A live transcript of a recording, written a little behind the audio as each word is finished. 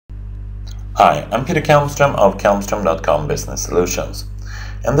Hi, I'm Peter Kalmstrom of kalmstrom.com Business Solutions.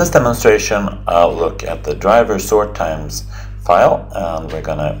 In this demonstration, I'll look at the driver sort times file, and we're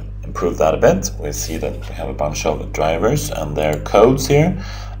going to improve that a bit. We see that we have a bunch of drivers and their codes here,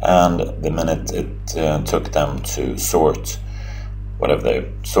 and the minute it took them to sort whatever they're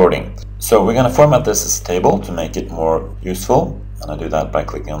sorting. So we're going to format this as a table to make it more useful, and I do that by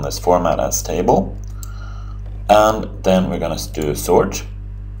clicking on this Format as Table. And then we're going to do a sort.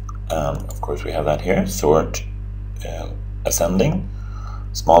 Of course, we have that here, sort ascending,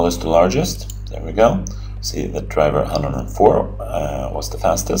 smallest to largest. There we go. See that driver 104 was the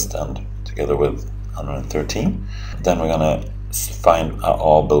fastest, and together with 113. Then we're going to find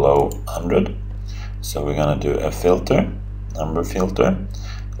all below 100. So we're going to do a filter, number filter,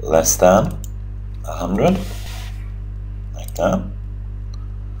 less than 100, like that.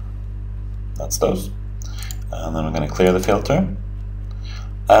 That's those. And then we're going to clear the filter.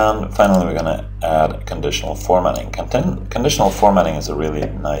 And finally, we're going to add conditional formatting. Conditional formatting is a really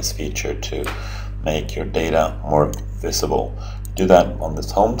nice feature to make your data more visible. Do that on this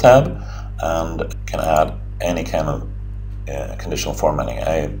Home tab, and can add any kind of conditional formatting.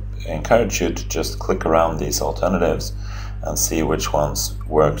 I encourage you to just click around these alternatives and see which ones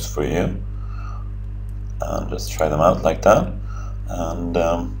works for you, and just try them out like that. And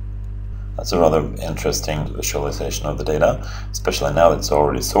that's a rather interesting visualization of the data, especially now that it's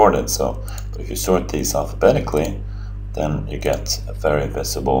already sorted. But if you sort these alphabetically, then you get a very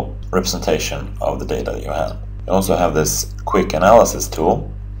visible representation of the data that you have. You also have this quick analysis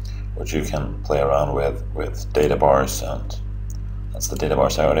tool, which you can play around with data bars, and that's the data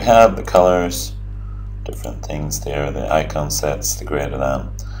bars I already have, the colors, different things there, the icon sets, the greater than.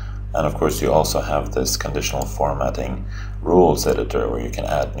 And of course, you also have this conditional formatting rules editor where you can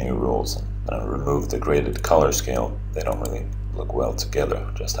add new rules and remove the graded color scale. They don't really look well together,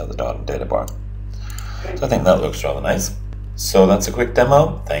 just have the dot data bar. So I think that looks rather nice. So that's a quick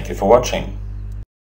demo. Thank you for watching.